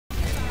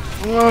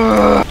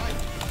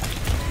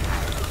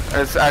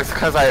It's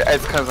cause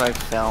I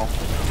fell.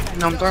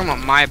 No, I'm talking about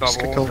my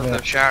bubble from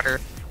the shatter.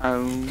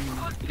 Oh.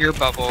 Your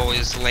bubble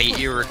is late,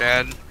 you were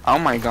dead. Oh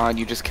my god,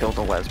 you just killed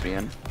a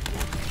lesbian.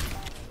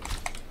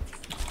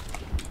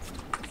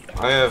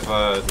 I have,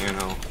 you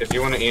know, if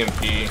you want an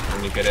EMP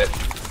when you get it.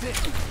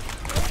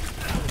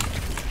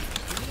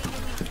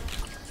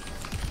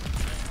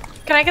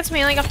 Can I get some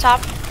healing up top?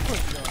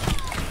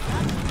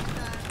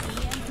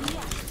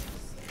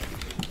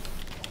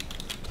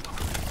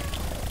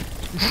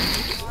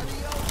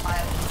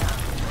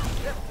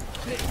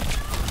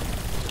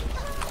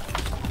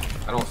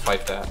 I don't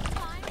fight that.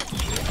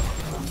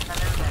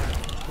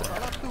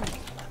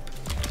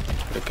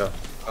 Wake up.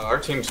 Our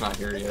team's not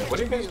here yet. What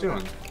are you guys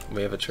doing?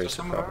 We have a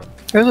tracer problem.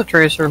 There's a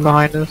tracer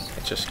behind us.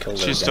 It just killed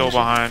She's still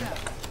behind.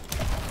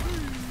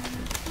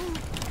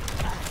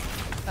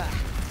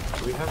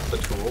 Do we have the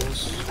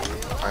tools?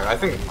 Alright, I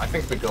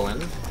think we go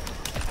in.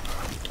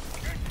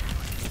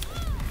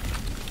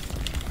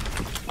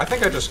 I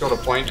think I just go to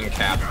point and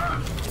cap.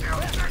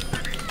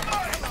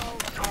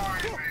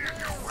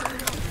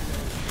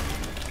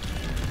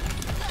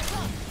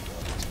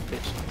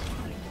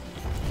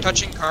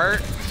 Touching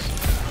cart.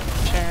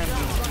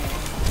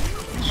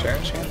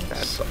 Sharon's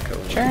dead.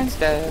 Sharon's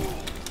dead.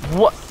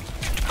 What?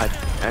 I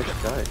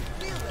just died.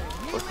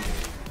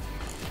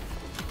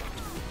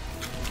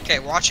 Okay,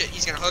 watch it.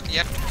 He's gonna hook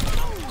you.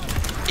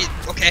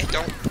 Okay,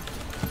 don't.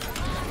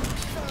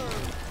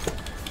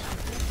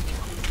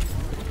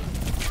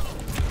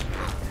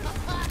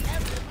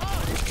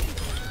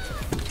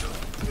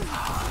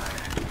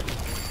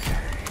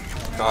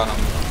 Got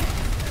him.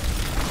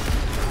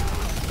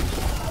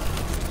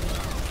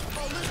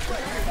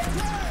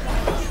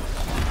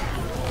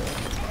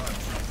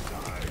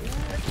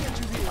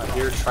 I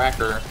hear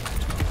tracker.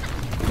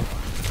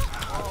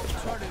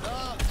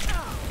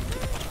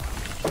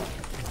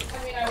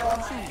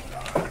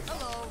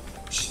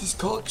 She's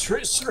called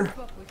Tracer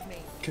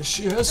because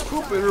she has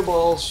poop in her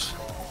balls.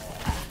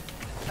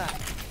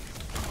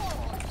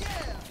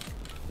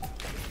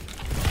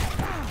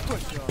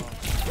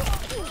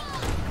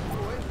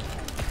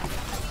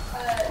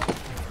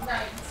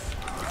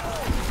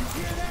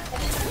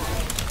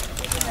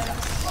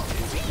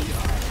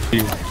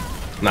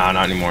 Nah,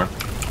 not anymore.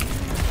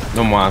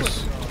 No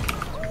mas.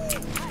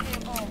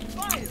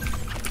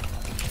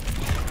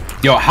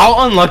 Yo,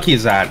 how unlucky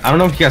is that? I don't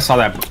know if you guys saw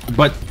that,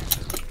 but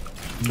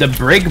the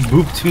brig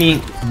booped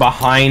me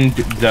behind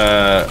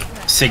the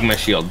Sigma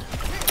shield.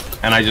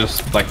 And I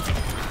just, like,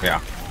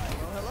 yeah.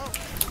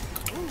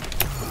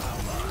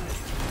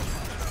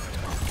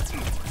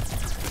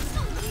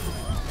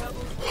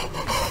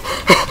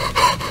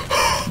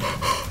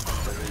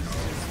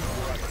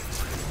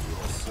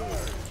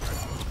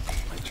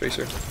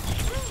 Tracer.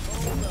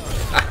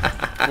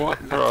 What?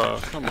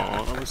 Bruh, come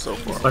on, I was so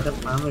far.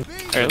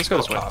 Hey, let's go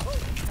this way.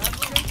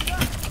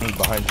 I'm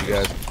behind you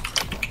guys.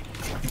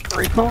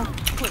 Recall?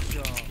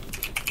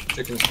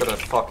 Chicken's gonna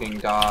fucking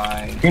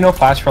die. You know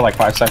flash for like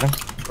 5 seconds?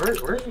 Where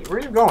are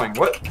you going?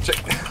 What?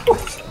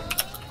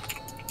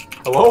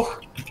 Hello?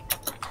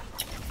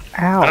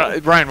 Ow.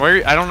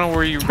 Ryan, I don't know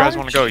where you guys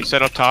want to go. You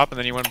said up top and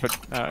then you went, but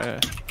I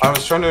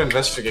was trying to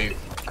investigate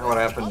what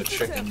happened to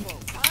Chicken.